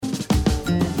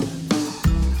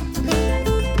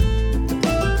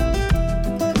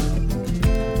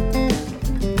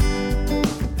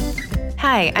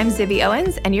Hi, I'm Zibby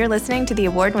Owens, and you're listening to the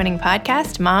award-winning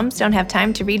podcast, Moms Don't Have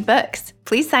Time to Read Books.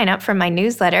 Please sign up for my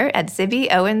newsletter at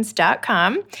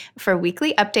zibbyowens.com for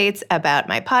weekly updates about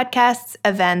my podcasts,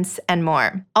 events, and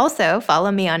more. Also,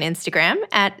 follow me on Instagram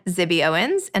at Zibby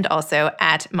Owens and also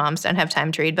at Moms Don't Have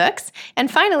Time to Read Books. And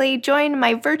finally, join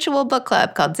my virtual book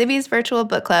club called Zibby's Virtual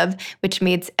Book Club, which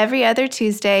meets every other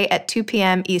Tuesday at 2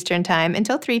 p.m. Eastern Time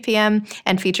until 3 p.m.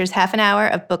 and features half an hour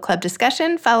of book club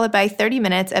discussion followed by 30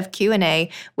 minutes of Q&A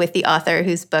with the author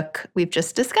whose book we've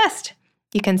just discussed.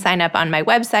 You can sign up on my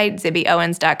website,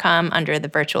 zibbyowens.com, under the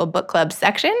Virtual Book Club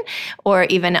section, or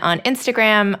even on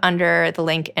Instagram under the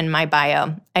link in my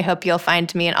bio. I hope you'll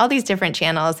find me in all these different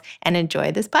channels and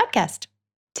enjoy this podcast.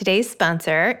 Today's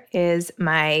sponsor is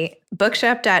my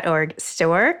bookshop.org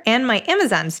store and my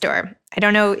Amazon store. I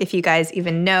don't know if you guys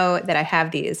even know that I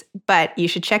have these, but you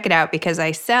should check it out because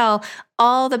I sell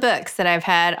all the books that I've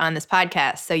had on this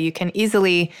podcast, so you can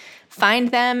easily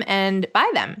find them and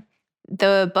buy them.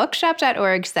 The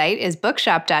bookshop.org site is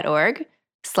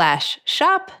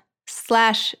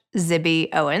bookshop.org/shop/Zibby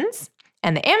Owens.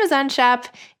 And the Amazon shop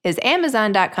is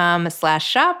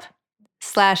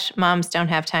amazon.com/shop/moms don't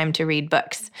have time to read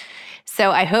books.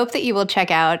 So I hope that you will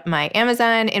check out my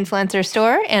Amazon influencer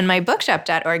store and my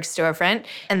bookshop.org storefront.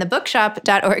 And the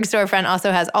bookshop.org storefront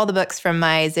also has all the books from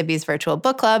my Zibby's Virtual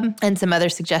Book Club and some other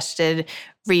suggested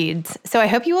reads. So I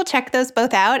hope you will check those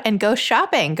both out and go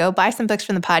shopping. Go buy some books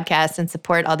from the podcast and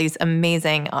support all these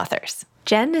amazing authors.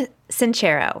 Jen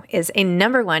Sincero is a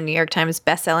 #1 New York Times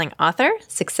bestselling author,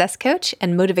 success coach,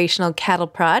 and motivational cattle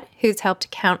prod who's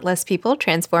helped countless people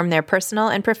transform their personal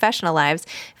and professional lives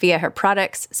via her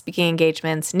products, speaking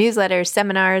engagements, newsletters,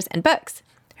 seminars, and books.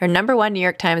 Her #1 New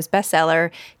York Times bestseller,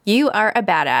 You Are a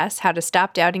Badass, How to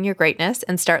Stop Doubting Your Greatness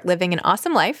and Start Living an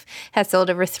Awesome Life, has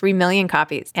sold over 3 million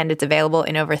copies, and it's available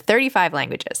in over 35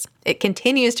 languages. It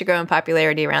continues to grow in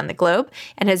popularity around the globe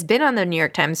and has been on the New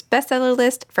York Times bestseller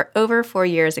list for over 4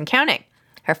 years and counting.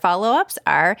 Her follow-ups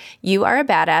are You Are a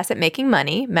Badass at Making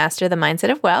Money, Master the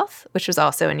Mindset of Wealth, which was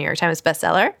also a New York Times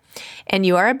bestseller, and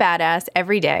You Are a Badass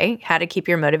Every Day, How to Keep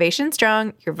Your Motivation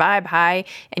Strong, Your Vibe High,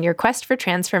 and Your Quest for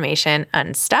Transformation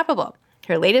Unstoppable.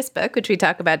 Her latest book, which we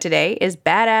talk about today, is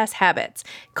Badass Habits.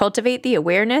 Cultivate the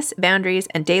awareness, boundaries,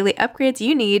 and daily upgrades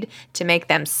you need to make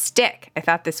them stick. I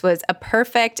thought this was a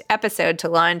perfect episode to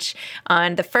launch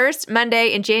on the first Monday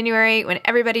in January when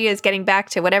everybody is getting back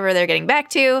to whatever they're getting back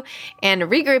to and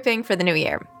regrouping for the new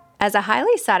year. As a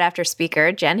highly sought-after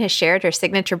speaker, Jen has shared her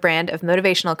signature brand of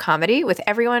motivational comedy with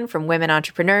everyone from women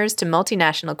entrepreneurs to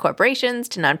multinational corporations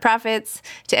to nonprofits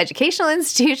to educational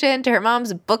institution to her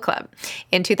mom's book club.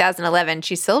 In 2011,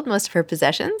 she sold most of her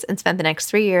possessions and spent the next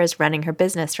 3 years running her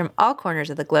business from all corners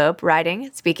of the globe,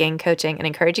 writing, speaking, coaching, and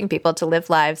encouraging people to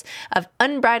live lives of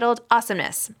unbridled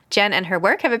awesomeness. Jen and her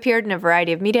work have appeared in a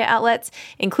variety of media outlets,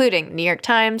 including New York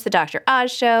Times, The Dr.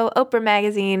 Oz Show, Oprah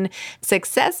Magazine,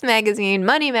 Success Magazine,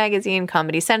 Money Magazine,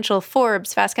 Comedy Central,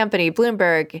 Forbes, Fast Company,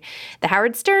 Bloomberg, The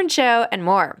Howard Stern Show, and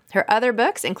more. Her other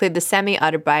books include the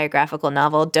semi-autobiographical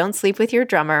novel Don't Sleep with Your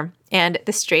Drummer and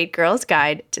The Straight Girl's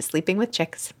Guide to Sleeping with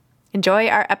Chicks. Enjoy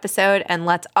our episode, and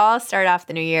let's all start off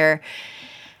the new year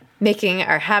making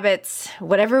our habits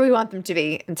whatever we want them to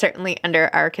be, and certainly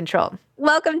under our control.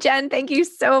 Welcome, Jen. Thank you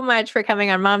so much for coming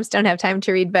on Moms Don't Have Time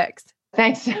to Read Books.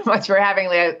 Thanks so much for having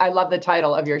me. I love the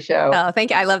title of your show. Oh,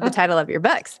 thank you. I love the title of your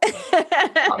books.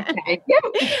 Thank you.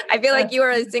 I feel like you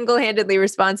are single-handedly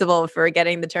responsible for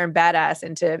getting the term badass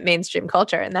into mainstream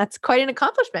culture, and that's quite an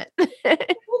accomplishment. Well, thank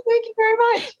you very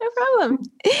much. No problem.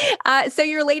 So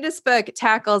your latest book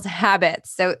tackles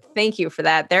habits. So thank you for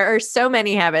that. There are so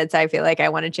many habits I feel like I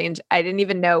want to change. I didn't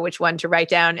even know which one to write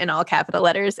down in all capital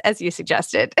letters, as you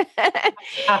suggested.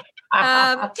 But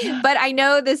I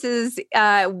know this is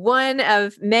one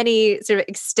of many sort of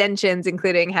extensions,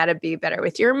 including how to be better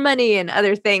with your money and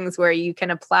other things where you can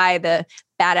apply the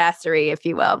badassery, if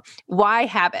you will. Why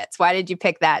habits? Why did you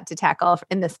pick that to tackle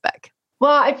in this book?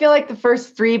 Well, I feel like the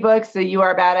first 3 books, the You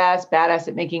Are Badass, Badass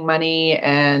at Making Money,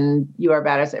 and You Are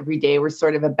Badass Every Day, were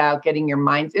sort of about getting your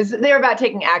mind. They were about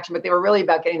taking action, but they were really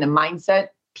about getting the mindset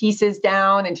pieces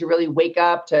down and to really wake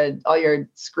up to all your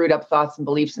screwed up thoughts and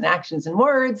beliefs and actions and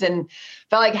words. And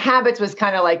felt like habits was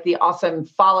kind of like the awesome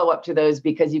follow-up to those,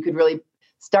 because you could really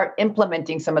start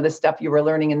implementing some of the stuff you were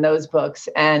learning in those books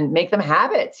and make them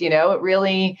habits. It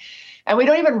really, and we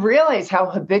don't even realize how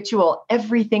habitual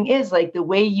everything is. Like the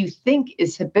way you think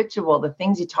is habitual. The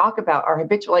things you talk about are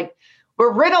habitual. Like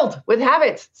we're riddled with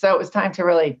habits. So it was time to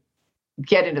really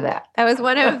get into that. That was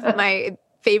one of my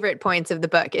favorite points of the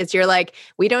book is you're like,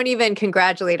 we don't even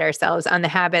congratulate ourselves on the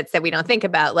habits that we don't think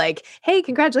about. Like, hey,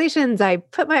 congratulations, I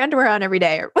put my underwear on every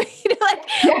day. Or like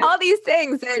Yeah. all these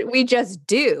things that we just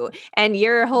do. And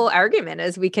your whole argument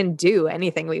is we can do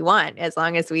anything we want as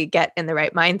long as we get in the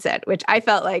right mindset, which I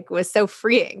felt like was so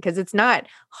freeing because it's not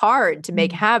hard to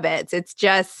make habits. It's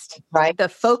just Right. the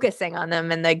focusing on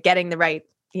them and the getting the right,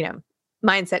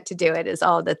 mindset to do it is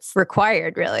all that's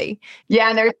required, really. Yeah.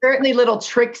 And there's certainly little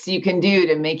tricks you can do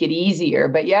to make it easier.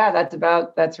 But yeah,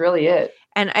 that's really it.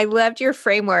 And I loved your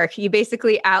framework. You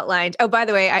basically outlined, oh, by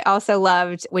the way, I also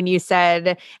loved when you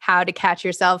said how to catch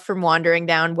yourself from wandering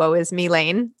down woe is me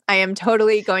lane. I am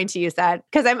totally going to use that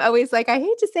because I'm always like, I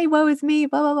hate to say woe is me,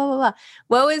 blah, blah, blah, blah, blah.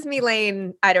 Woe is me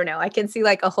lane. I don't know. I can see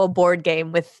like a whole board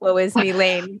game with woe is me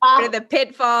lane. What are the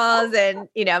pitfalls? And,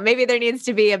 maybe there needs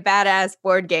to be a badass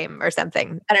board game or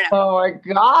something. I don't know. Oh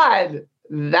my God.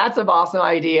 That's an awesome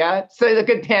idea. So it's a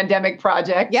good pandemic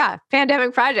project. Yeah,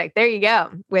 pandemic project. There you go.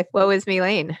 With Woe Is Me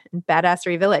Lane,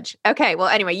 Badassery Village. Okay, well,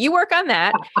 anyway, you work on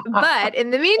that. But in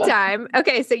the meantime,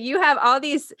 okay, so you have all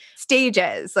these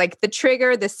stages, like the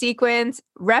trigger, the sequence,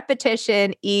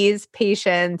 repetition, ease,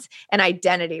 patience, and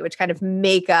identity, which kind of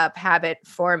make up habit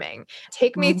forming.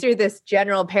 Take me through this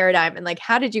general paradigm and like,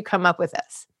 how did you come up with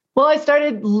this? Well, I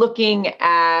started looking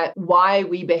at why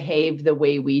we behave the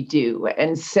way we do.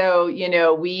 And so,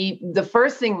 the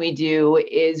first thing we do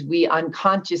is we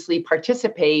unconsciously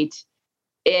participate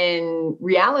in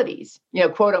realities,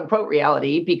 quote unquote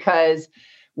reality, because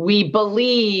we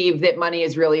believe that money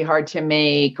is really hard to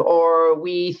make, or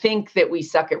we think that we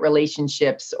suck at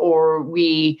relationships, or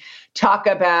we talk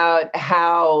about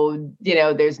how,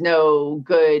 there's no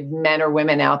good men or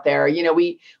women out there.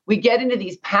 We get into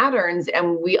these patterns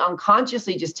and we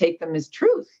unconsciously just take them as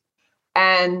truth.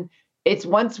 And it's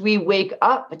once we wake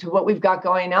up to what we've got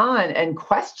going on and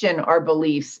question our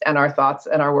beliefs and our thoughts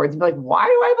and our words and be like, why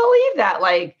do I believe that?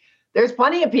 Like, there's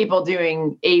plenty of people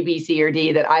doing A, B, C, or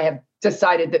D that I have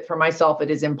decided that for myself, it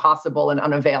is impossible and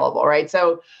unavailable, right?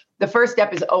 So the first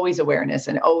step is always awareness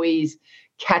and always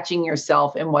catching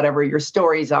yourself in whatever your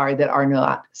stories are that are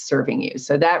not serving you.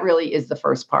 So that really is the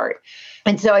first part.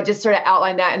 And so I just sort of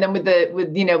outlined that. And then with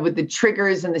the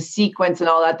triggers and the sequence and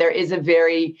all that, there is a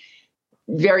very,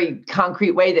 very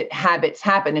concrete way that habits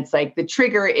happen. It's like the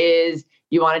trigger is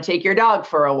you want to take your dog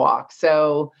for a walk.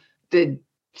 So the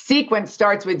sequence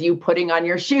starts with you putting on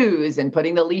your shoes and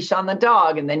putting the leash on the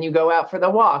dog, and then you go out for the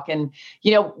walk. And,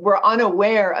 we're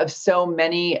unaware of so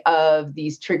many of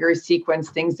these trigger sequence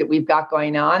things that we've got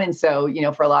going on. And so,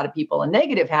 for a lot of people, a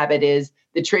negative habit is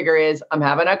the trigger is I'm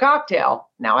having a cocktail.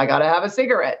 Now I got to have a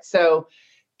cigarette. So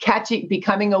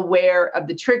becoming aware of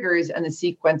the triggers and the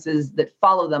sequences that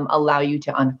follow them allow you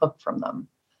to unhook from them.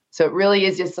 So it really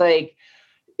is just like,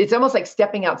 it's almost like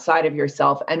stepping outside of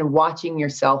yourself and watching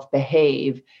yourself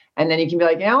behave. And then you can be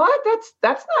like, you know what,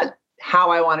 that's not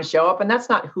how I want to show up. And that's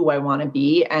not who I want to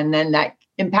be. And then that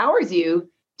empowers you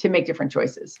to make different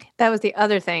choices. That was the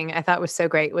other thing I thought was so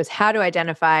great was how to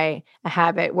identify a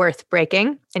habit worth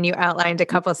breaking. And you outlined a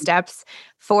couple of steps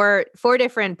for four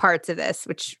different parts of this,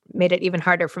 which made it even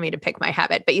harder for me to pick my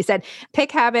habit. But you said,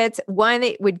 pick habits. One,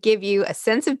 that would give you a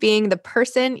sense of being the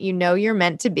person you're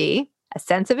meant to be, a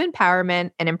sense of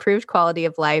empowerment, an improved quality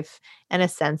of life, and a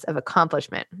sense of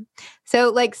accomplishment. So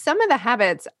like some of the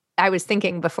habits I was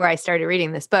thinking before I started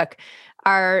reading this book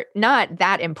are not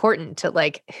that important to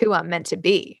like who I'm meant to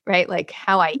be, right? Like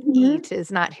how I eat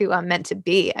is not who I'm meant to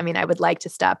be. I mean, I would like to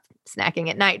stop snacking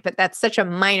at night, but that's such a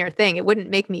minor thing. It wouldn't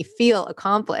make me feel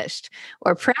accomplished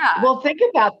or proud. Well, think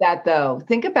about that though.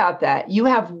 Think about that. You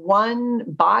have one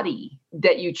body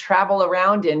that you travel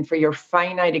around in for your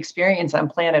finite experience on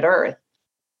planet Earth.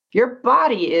 Your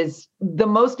body is the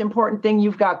most important thing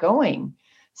you've got going.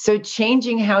 So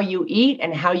changing how you eat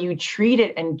and how you treat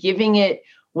it and giving it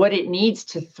what it needs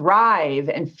to thrive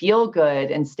and feel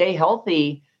good and stay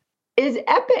healthy is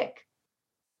epic.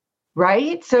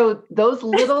 Right. So those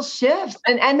little shifts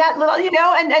and that little,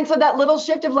 and so that little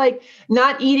shift of like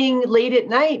not eating late at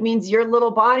night means your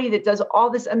little body that does all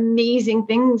this amazing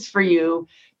things for you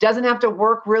doesn't have to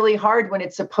work really hard when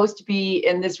it's supposed to be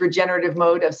in this regenerative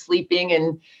mode of sleeping.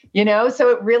 And, so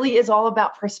it really is all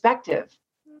about perspective.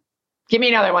 Give me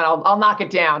another one. I'll knock it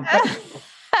down.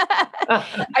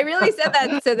 I really said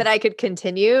that so that I could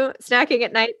continue snacking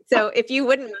at night. So if you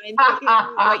wouldn't mind taking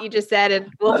what you just said,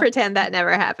 and we'll pretend that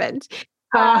never happened.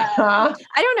 I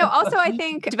don't know. Also, I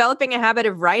think developing a habit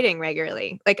of writing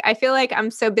regularly. Like, I feel like I'm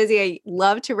so busy. I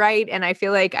love to write. And I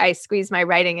feel like I squeeze my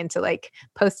writing into like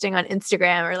posting on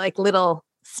Instagram or like little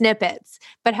snippets.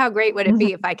 But how great would it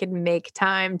be if I could make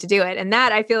time to do it? And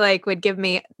that I feel like would give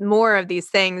me more of these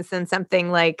things than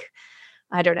something like,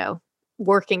 I don't know,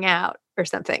 working out or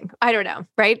something. I don't know.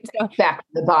 Right. So Back to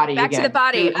the body back again. to the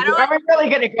body. Are we really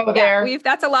going to go there?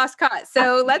 That's a lost cause.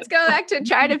 So let's go back to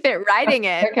try to fit writing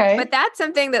in. Okay. But that's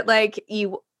something that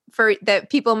that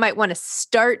people might want to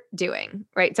start doing,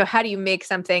 right? So how do you make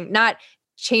something not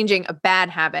changing a bad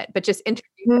habit, but just introducing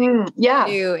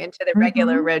new into the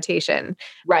regular rotation?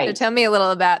 Right. So tell me a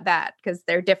little about that, because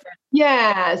they're different.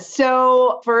 Yeah.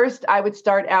 So first, I would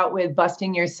start out with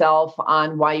busting yourself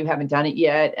on why you haven't done it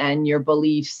yet, and your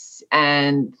beliefs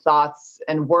and thoughts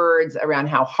and words around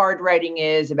how hard writing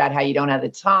is, about how you don't have the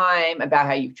time, about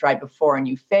how you've tried before and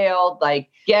you failed. Like,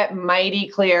 get mighty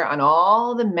clear on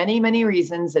all the many, many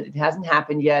reasons that it hasn't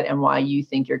happened yet and why you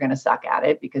think you're going to suck at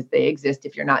it, because they exist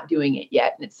if you're not doing it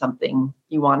yet and it's something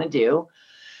you want to do.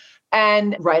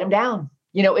 And write them down.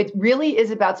 It really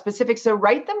is about specifics. So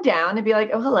write them down and be like,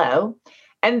 oh, hello.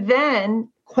 And then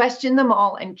question them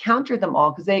all and counter them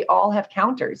all, because they all have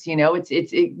counters.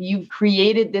 You've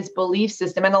created this belief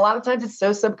system. And a lot of times it's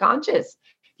so subconscious.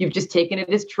 You've just taken it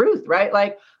as truth, right?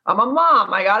 Like, I'm a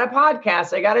mom. I got a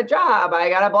podcast. I got a job. I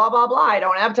got a blah, blah, blah. I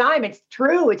don't have time. It's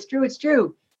true. It's true. It's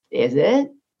true. Is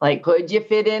it? Like, could you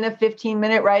fit in a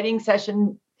 15-minute writing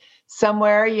session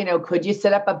somewhere? Could you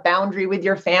set up a boundary with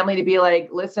your family to be like,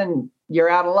 listen, you're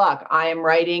out of luck. I am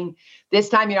writing this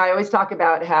time. I always talk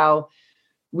about how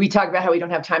we don't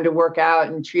have time to work out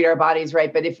and treat our bodies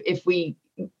right. But if we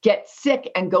get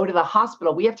sick and go to the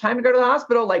hospital, we have time to go to the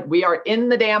hospital. Like, we are in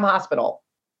the damn hospital.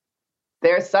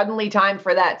 There's suddenly time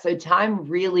for that. So time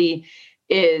really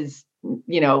is,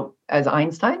 as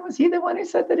Einstein, was he the one who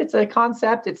said that it's a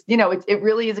concept? It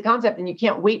really is a concept, and you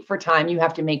can't wait for time. You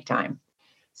have to make time.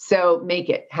 So make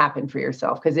it happen for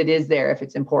yourself, because it is there if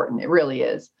it's important. It really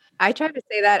is. I try to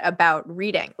say that about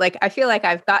reading. Like, I feel like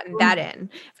I've gotten that in.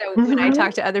 So when I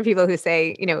talk to other people who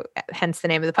say, hence the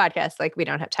name of the podcast, like, we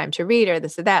don't have time to read or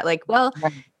this or that, like, well,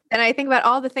 and I think about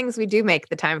all the things we do make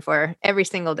the time for every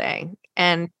single day.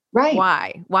 And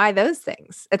why those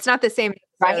things? It's not the same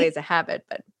necessarily as a habit,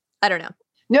 but I don't know.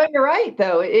 No, you're right,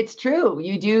 though. It's true.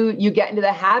 You get into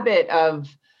the habit of,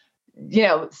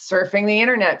 surfing the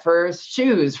internet for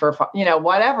shoes, for,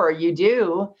 whatever you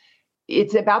do.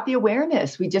 It's about the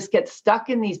awareness. We just get stuck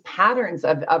in these patterns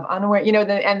of unaware,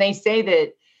 and they say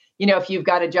that, if you've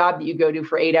got a job that you go to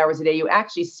for 8 hours a day, you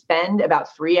actually spend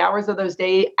about 3 hours of those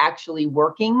days actually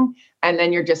working, and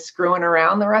then you're just screwing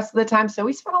around the rest of the time. So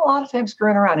we spend a lot of time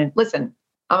screwing around. And listen,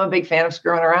 I'm a big fan of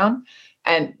screwing around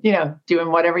and,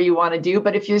 doing whatever you want to do.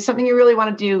 But if there's something you really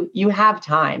want to do, you have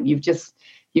time. You've just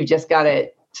got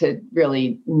to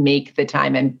really make the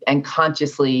time and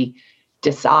consciously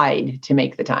decide to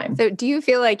make the time. So do you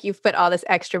feel like you've put all this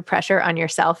extra pressure on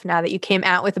yourself now that you came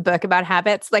out with a book about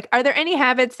habits? Like, are there any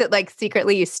habits that, like,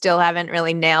 secretly you still haven't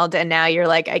really nailed, and now you're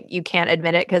like, you can't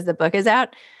admit it because the book is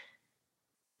out?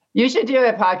 You should do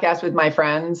a podcast with my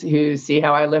friends who see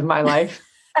how I live my life.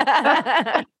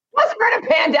 Plus, we're in a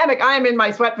pandemic. I'm in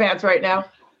my sweatpants right now.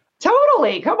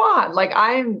 Totally. Come on. Like,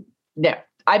 no.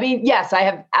 I mean, yes, I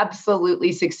have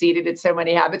absolutely succeeded at so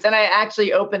many habits. And I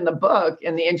actually opened the book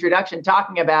in the introduction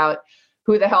talking about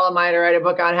who the hell am I to write a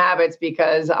book on habits,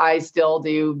 because I still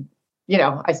do,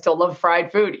 I still love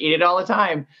fried food, eat it all the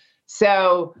time.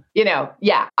 So,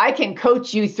 I can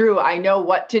coach you through. I know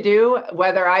what to do.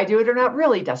 Whether I do it or not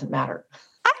really doesn't matter.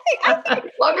 I think as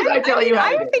long as I tell you how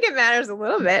to do it. I think it matters a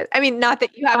little bit. I mean, not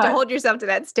that you have to hold yourself to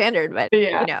that standard, but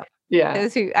yeah.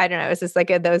 Those who, I don't know, is this like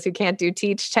those who can't do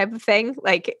teach type of thing?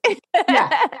 Like,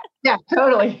 yeah,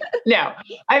 totally. No,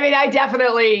 I mean, I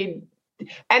definitely,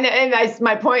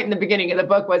 my point in the beginning of the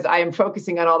book was I am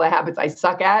focusing on all the habits I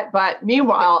suck at. But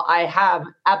meanwhile, I have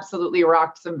absolutely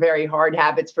rocked some very hard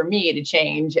habits for me to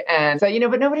change. And so,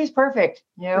 but nobody's perfect.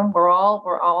 We're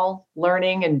all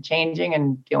learning and changing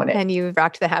and doing it. And you've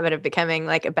rocked the habit of becoming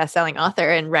like a best-selling author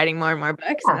and writing more and more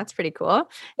books. Yeah. And that's pretty cool.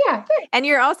 Yeah. And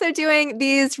you're also doing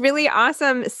these really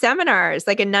awesome seminars,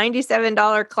 like a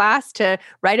 $97 class to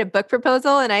write a book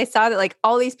proposal. And I saw that, like,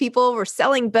 all these people were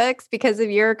selling books because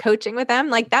of your coaching with them.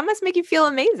 Like, that must make you feel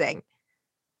amazing.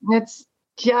 It's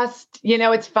just,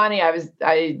 it's funny.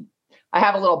 I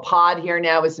have a little pod here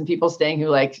now with some people staying who,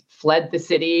 like, fled the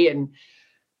city. And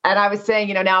I was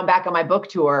saying, now I'm back on my book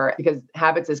tour because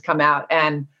Habits has come out.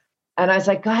 And I was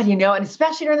like, God, and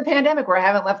especially during the pandemic where I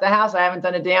haven't left the house, I haven't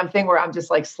done a damn thing, where I'm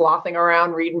just like slothing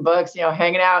around, reading books,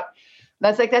 hanging out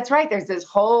That's right. There's this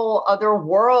whole other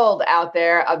world out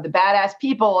there of the badass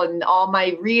people and all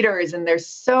my readers, and they're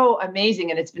so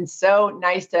amazing. And it's been so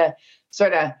nice to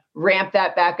sort of ramp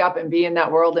that back up and be in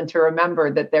that world and to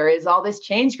remember that there is all this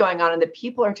change going on and that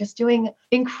people are just doing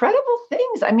incredible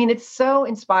things. I mean, it's so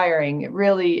inspiring. It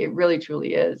really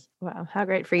truly is. Wow. How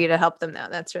great for you to help them though.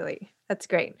 That's great.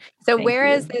 So Thank where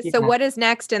you. is this? Yeah. So what is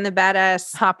next in the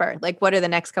badass hopper? Like what are the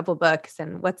next couple books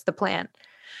and what's the plan?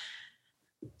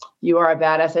 You are a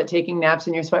badass at taking naps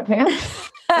in your sweatpants.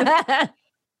 I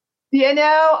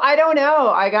don't know.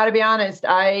 I got to be honest.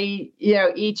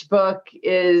 Each book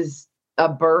is a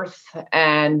birth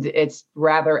and it's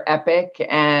rather epic.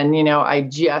 And, I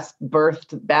just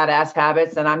birthed Badass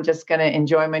Habits and I'm just going to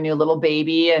enjoy my new little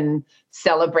baby and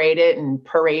celebrate it and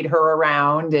parade her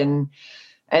around and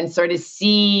sort of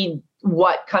see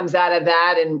what comes out of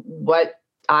that and what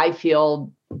I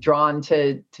feel drawn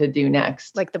to do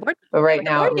next. Like the board. But right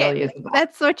now it really is.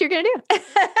 That's what you're going to do.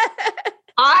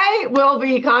 I will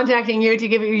be contacting you to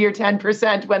give you your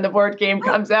 10% when the board game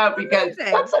comes out because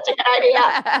that's such a good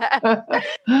idea.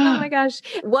 Oh my gosh.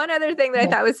 One other thing that I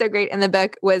thought was so great in the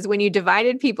book was when you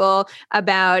divided people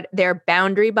about their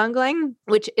boundary bungling,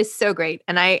 which is so great.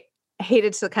 And I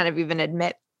hated to kind of even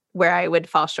admit where I would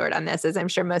fall short on this, as I'm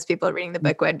sure most people reading the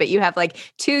book would, but you have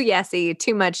like too yesy,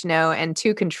 too much no, and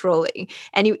too controlling.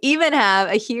 And you even have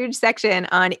a huge section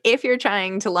on if you're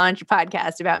trying to launch a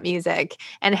podcast about music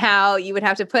and how you would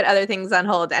have to put other things on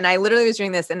hold. And I literally was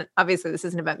doing this, and obviously this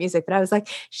isn't about music, but I was like,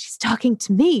 she's talking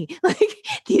to me. Like,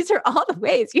 these are all the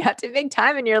ways you have to make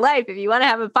time in your life if you want to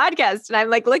have a podcast. And I'm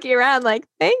like looking around like,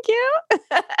 thank you.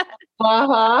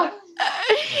 Uh-huh.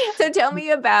 So tell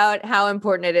me about how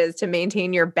important it is to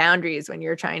maintain your boundaries when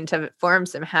you're trying to form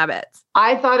some habits.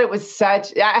 I thought it was I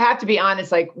have to be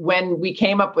honest, like when we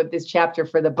came up with this chapter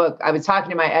for the book, I was talking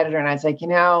to my editor and I was like,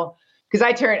 because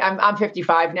I'm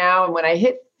 55 now. And when I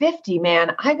hit 50,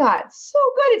 man, I got so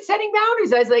good at setting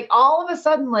boundaries. I was like, all of a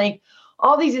sudden, like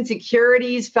all these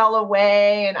insecurities fell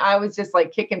away. And I was just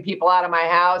like kicking people out of my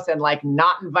house and like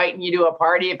not inviting you to a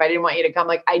party if I didn't want you to come.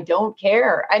 Like, I don't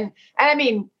care. And I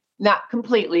mean, not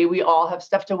completely. We all have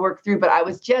stuff to work through, but it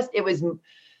was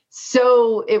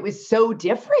so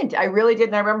different. I really did.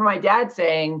 And I remember my dad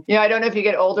saying, I don't know if you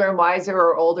get older and wiser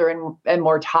or older and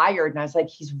more tired. And I was like,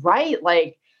 he's right.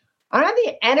 Like, I don't have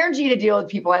the energy to deal with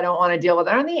people I don't want to deal with.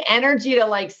 I don't have the energy to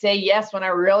like say yes when I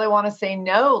really want to say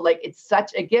no. Like, it's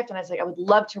such a gift. And I was like, I would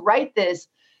love to write this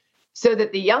so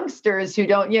that the youngsters who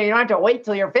don't, you don't have to wait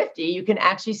till you're 50, you can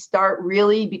actually start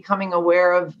really becoming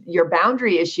aware of your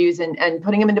boundary issues and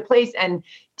putting them into place and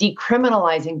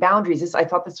decriminalizing boundaries. I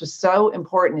thought this was so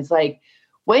important. It's like,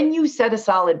 when you set a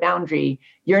solid boundary,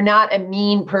 you're not a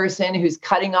mean person who's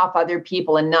cutting off other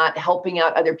people and not helping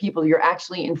out other people. You're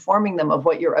actually informing them of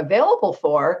what you're available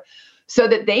for so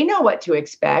that they know what to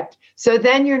expect. So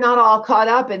then you're not all caught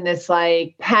up in this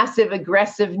like passive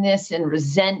aggressiveness and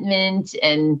resentment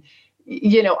and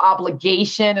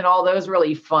obligation and all those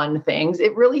really fun things.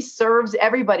 It really serves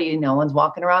everybody. No one's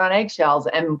walking around on eggshells.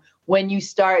 And when you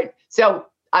start, so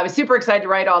I was super excited to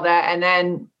write all that. And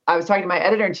then I was talking to my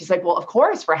editor and she's like, well, of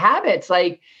course, for habits,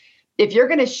 like if you're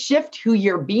going to shift who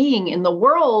you're being in the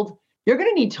world, you're going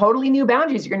to need totally new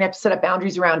boundaries. You're going to have to set up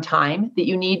boundaries around time that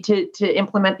you need to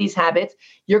implement these habits.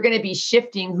 You're going to be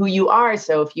shifting who you are.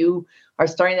 So if you are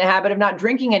starting the habit of not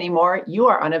drinking anymore, you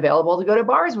are unavailable to go to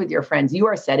bars with your friends. You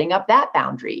are setting up that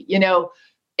boundary.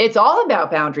 It's all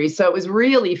about boundaries. So it was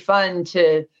really fun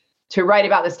to write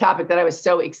about this topic that I was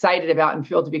so excited about and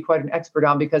feel to be quite an expert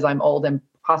on because I'm old and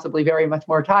possibly very much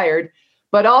more tired,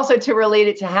 but also to relate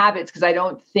it to habits because I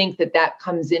don't think that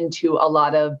comes into a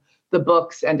lot of the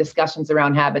books and discussions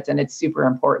around habits, and it's super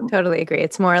important. Totally agree.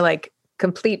 It's more like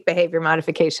complete behavior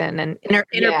modification and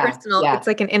interpersonal. Yeah. It's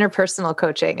like an interpersonal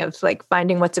coaching of like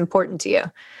finding what's important to you.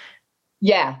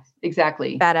 Yeah,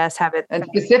 exactly. Badass habits. And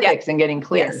specifics and getting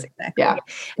clear. Yes, exactly. Yeah.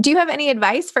 Do you have any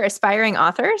advice for aspiring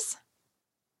authors?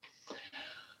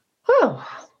 Oh,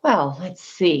 well, let's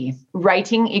see.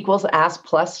 Writing equals ass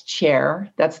plus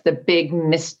chair. That's the big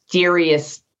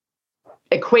mysterious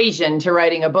equation to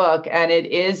writing a book. And it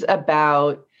is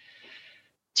about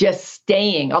just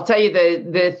staying. I'll tell you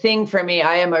the thing for me,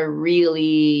 I am a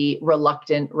really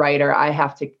reluctant writer. I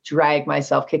have to drag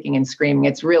myself kicking and screaming.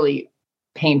 It's really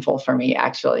painful for me,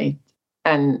 actually.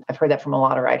 And I've heard that from a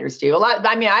lot of writers too. I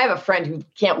have a friend who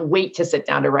can't wait to sit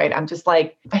down to write. I'm just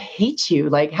like, I hate you.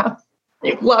 Like, how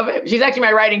you love it. She's actually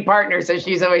my writing partner. So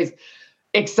she's always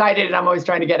excited and I'm always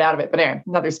trying to get out of it. But anyway,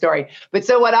 another story. But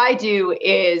so what I do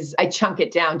is I chunk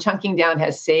it down. Chunking down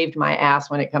has saved my ass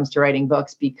when it comes to writing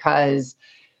books because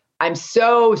I'm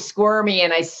so squirmy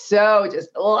and I so just,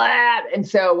 and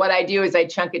so what I do is I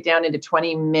chunk it down into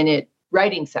 20-minute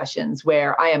writing sessions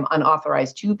where I am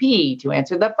unauthorized to pee, to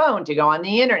answer the phone, to go on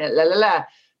the internet,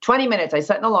 20 minutes. I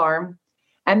set an alarm.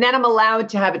 And then I'm allowed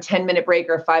to have a 10-minute break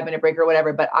or a 5-minute break or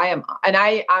whatever. But I'm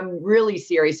really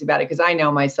serious about it because I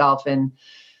know myself, and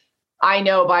I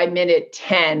know by minute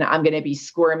 10, I'm going to be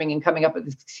squirming and coming up with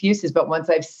excuses. But once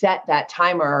I've set that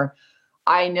timer,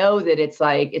 I know that it's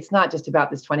not just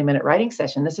about this 20-minute writing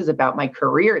session. This is about my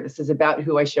career. This is about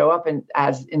who I show up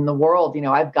as in the world.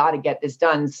 I've got to get this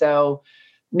done. So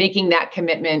making that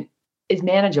commitment is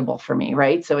manageable for me,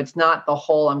 right? So it's not the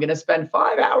whole, I'm going to spend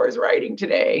 5 hours writing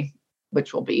today,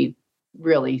 which will be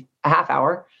really a half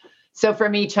hour. So for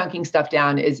me, chunking stuff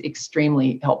down is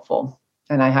extremely helpful,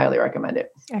 and I highly recommend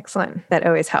it. Excellent. That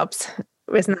always helps.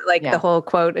 Isn't it like the whole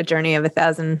quote, a journey of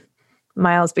 1,000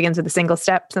 miles begins with a single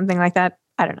step, something like that?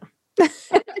 I don't know.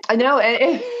 I know.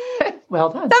 Well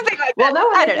done. Something like that. Well, no,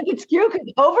 I think it's true,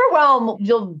 because overwhelm,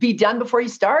 you'll be done before you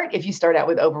start if you start out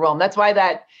with overwhelm. That's why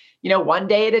that, one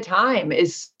day at a time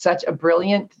is such a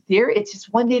brilliant theory. It's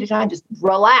just one day at a time. Just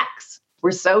relax.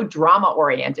 We're so drama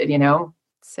oriented,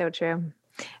 So true.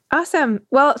 Awesome.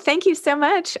 Well, thank you so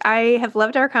much. I have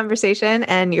loved our conversation,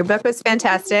 and your book was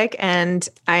fantastic, and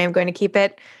I am going to keep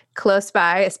it close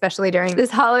by, especially during this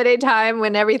holiday time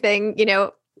when everything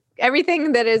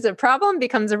that is a problem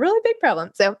becomes a really big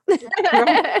problem. So thank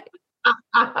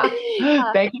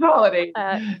you, Holiday.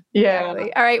 Yeah.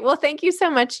 Exactly. All right. Well, thank you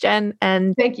so much, Jen.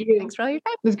 And thank you. Thanks for all your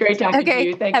time. It was great talking to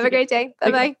you. Thanks. Have a great day.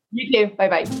 Bye-bye. You too.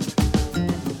 Bye-bye.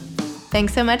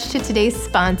 Thanks so much to today's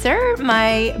sponsor,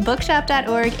 my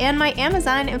bookshop.org and my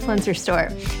Amazon influencer store.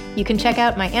 You can check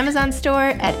out my Amazon store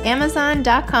at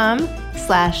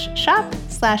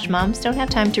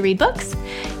amazon.com/shop/moms-don't-have-time-to-read-books,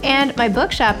 and my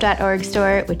bookshop.org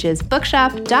store, which is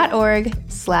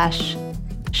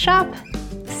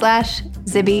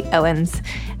bookshop.org/shop/Zibby Owens.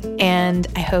 And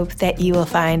I hope that you will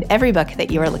find every book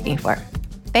that you are looking for.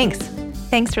 Thanks.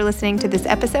 Thanks for listening to this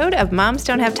episode of Moms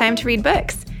Don't Have Time to Read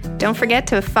Books. Don't forget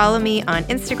to follow me on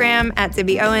Instagram at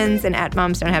Zibby Owens and at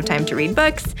Moms Don't Have Time to Read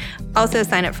Books. Also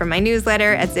sign up for my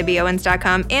newsletter at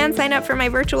zibbyowens.com and sign up for my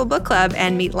virtual book club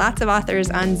and meet lots of authors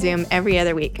on Zoom every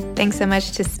other week. Thanks so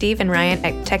much to Steve and Ryan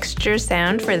at Texture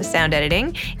Sound for the sound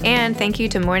editing. And thank you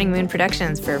to Morning Moon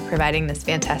Productions for providing this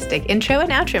fantastic intro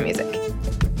and outro music.